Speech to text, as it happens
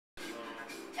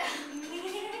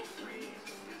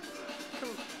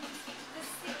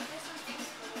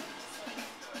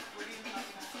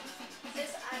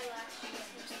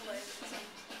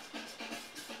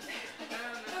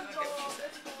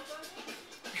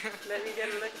Let me get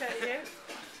a look at you.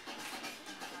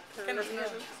 Kan dat nou?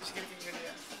 Dus je kijkt in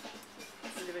video.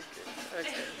 You look good.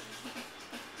 Okay.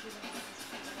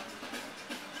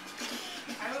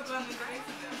 I will go on the day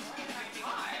for them.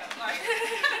 Like,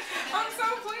 I'm so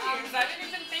pleased. I didn't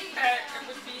even think that it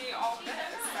would be all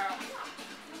this. So.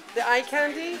 The eye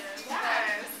candy?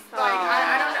 Yes. Like,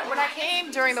 I don't know. When I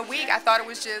came during the week, I thought it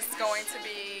was just going to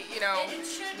be, you know,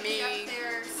 me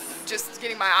just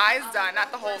getting my eyes done,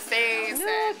 not the whole face, No,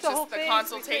 and it's the whole just the face.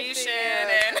 consultation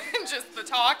and just the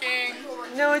talking.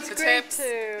 No, it's the great tips.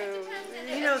 too.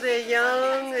 You know, they're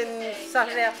young and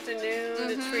Saturday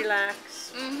afternoon, it's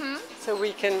relaxed. So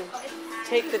we can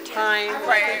take the time,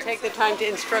 take the time to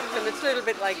instruct them. It's a little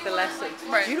bit like the lesson.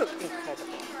 Right. You look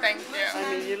incredible. Thank you.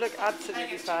 I mean, you look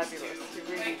absolutely fabulous. You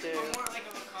really do.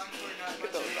 Look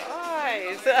at those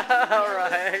eyes. All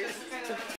right.